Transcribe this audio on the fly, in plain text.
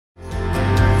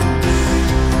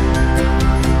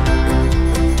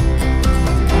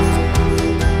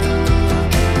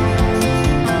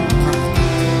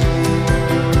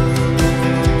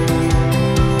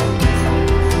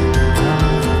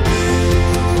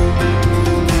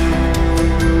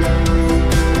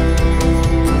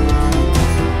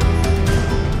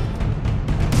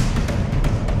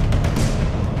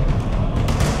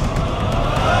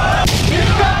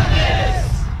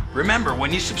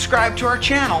when you subscribe to our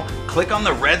channel, click on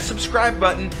the red subscribe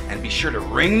button and be sure to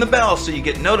ring the bell so you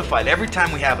get notified every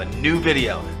time we have a new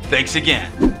video. Thanks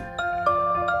again.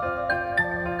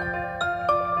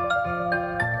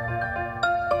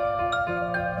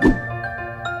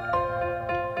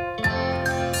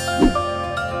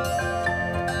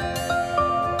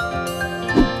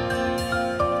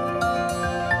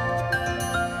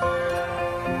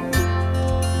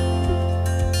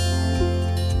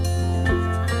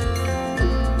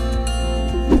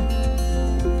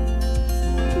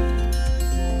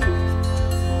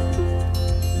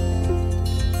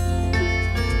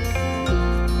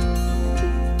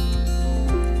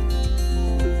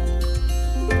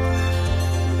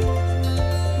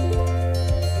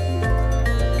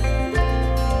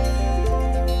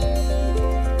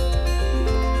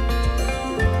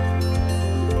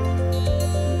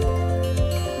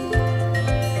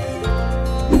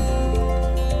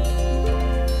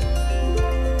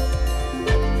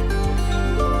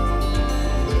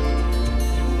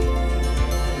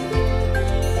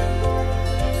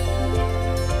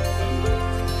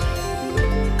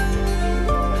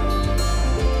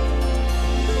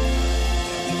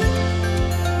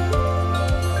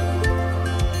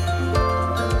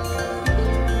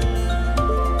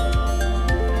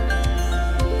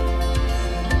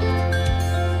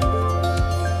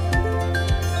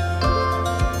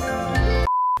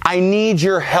 I need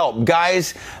your help.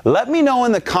 Guys, let me know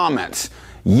in the comments.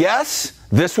 Yes,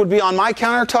 this would be on my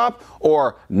countertop,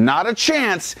 or not a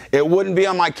chance, it wouldn't be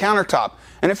on my countertop.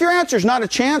 And if your answer is not a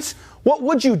chance, what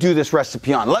would you do this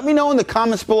recipe on? Let me know in the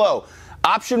comments below.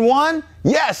 Option 1,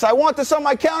 yes, I want this on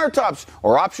my countertops.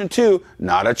 Or option 2,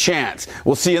 not a chance.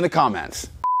 We'll see you in the comments.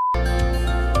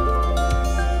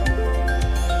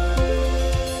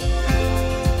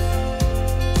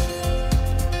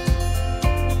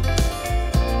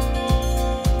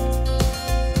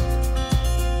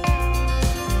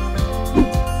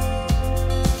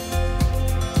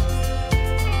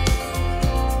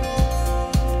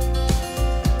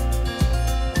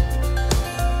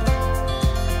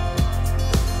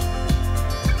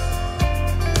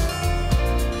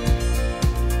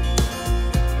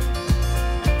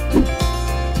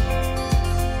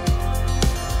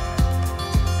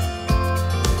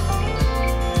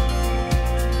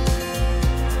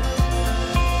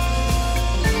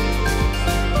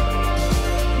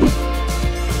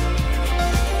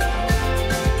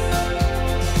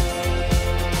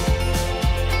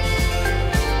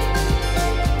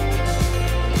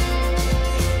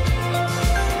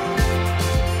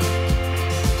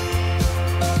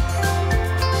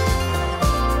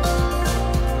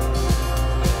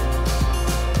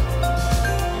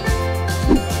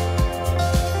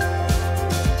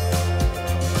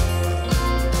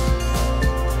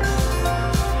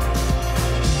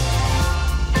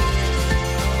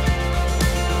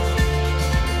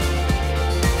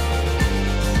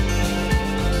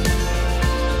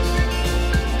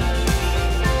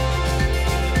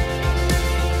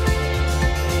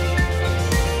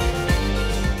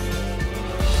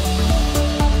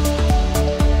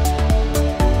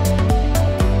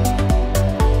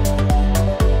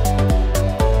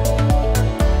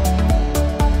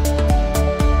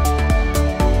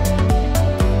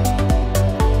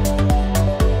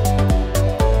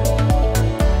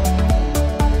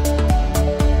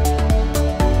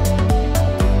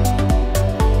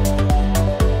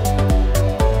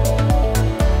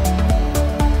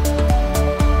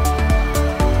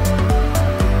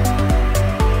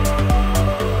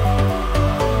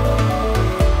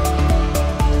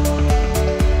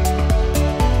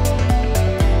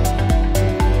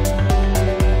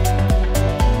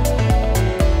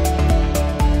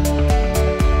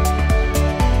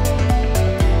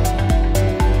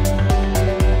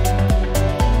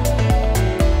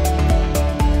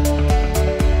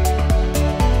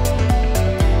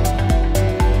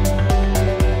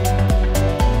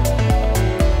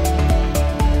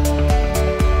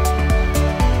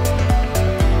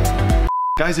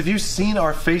 Guys, if you've seen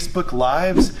our Facebook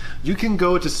Lives, you can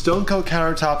go to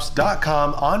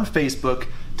stonecoatcountertops.com on Facebook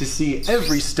to see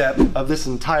every step of this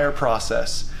entire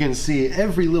process. You can see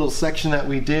every little section that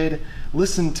we did,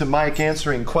 listen to Mike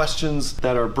answering questions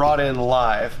that are brought in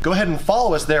live. Go ahead and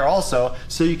follow us there also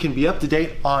so you can be up to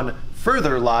date on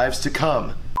further lives to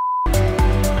come.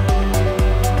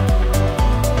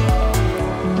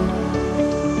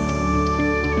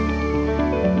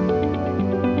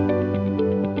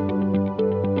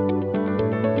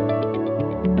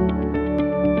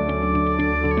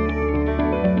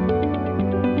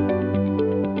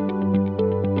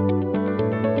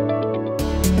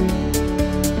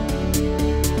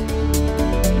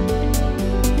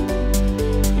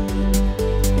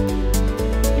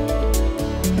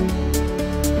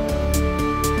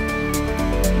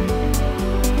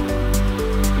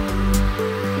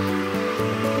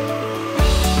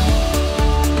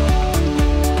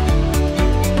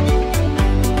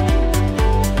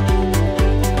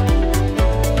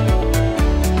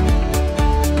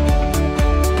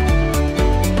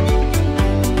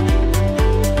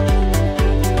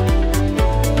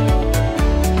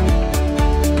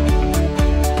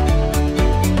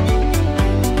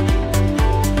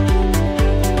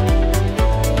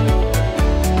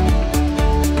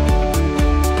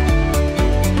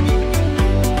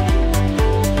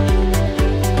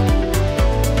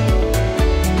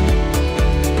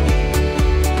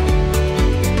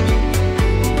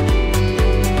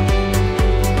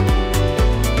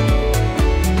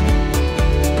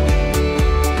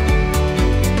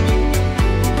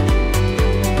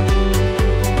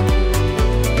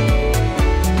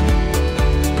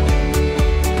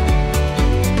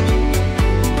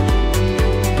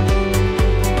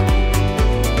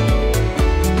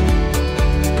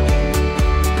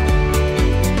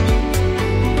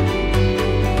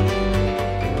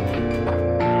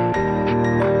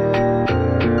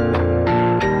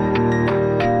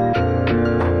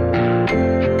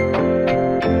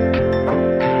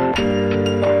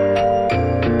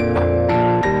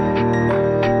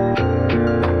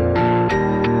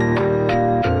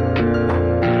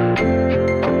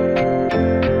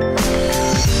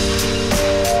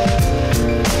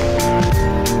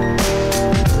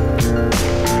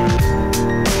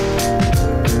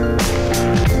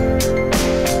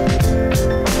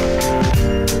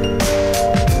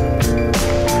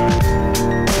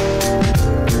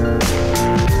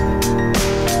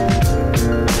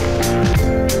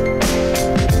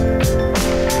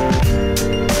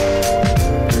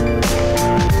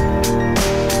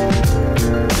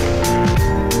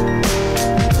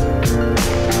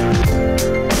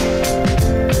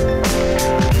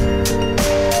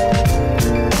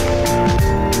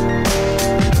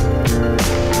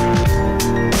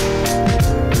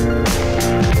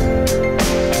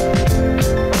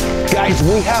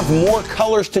 we have more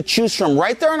colors to choose from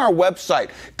right there on our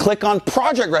website. Click on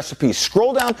project recipes.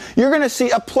 Scroll down. You're going to see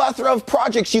a plethora of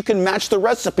projects you can match the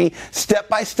recipe step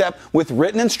by step with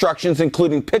written instructions,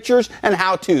 including pictures and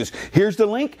how-tos. Here's the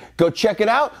link. Go check it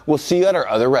out. We'll see you at our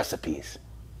other recipes.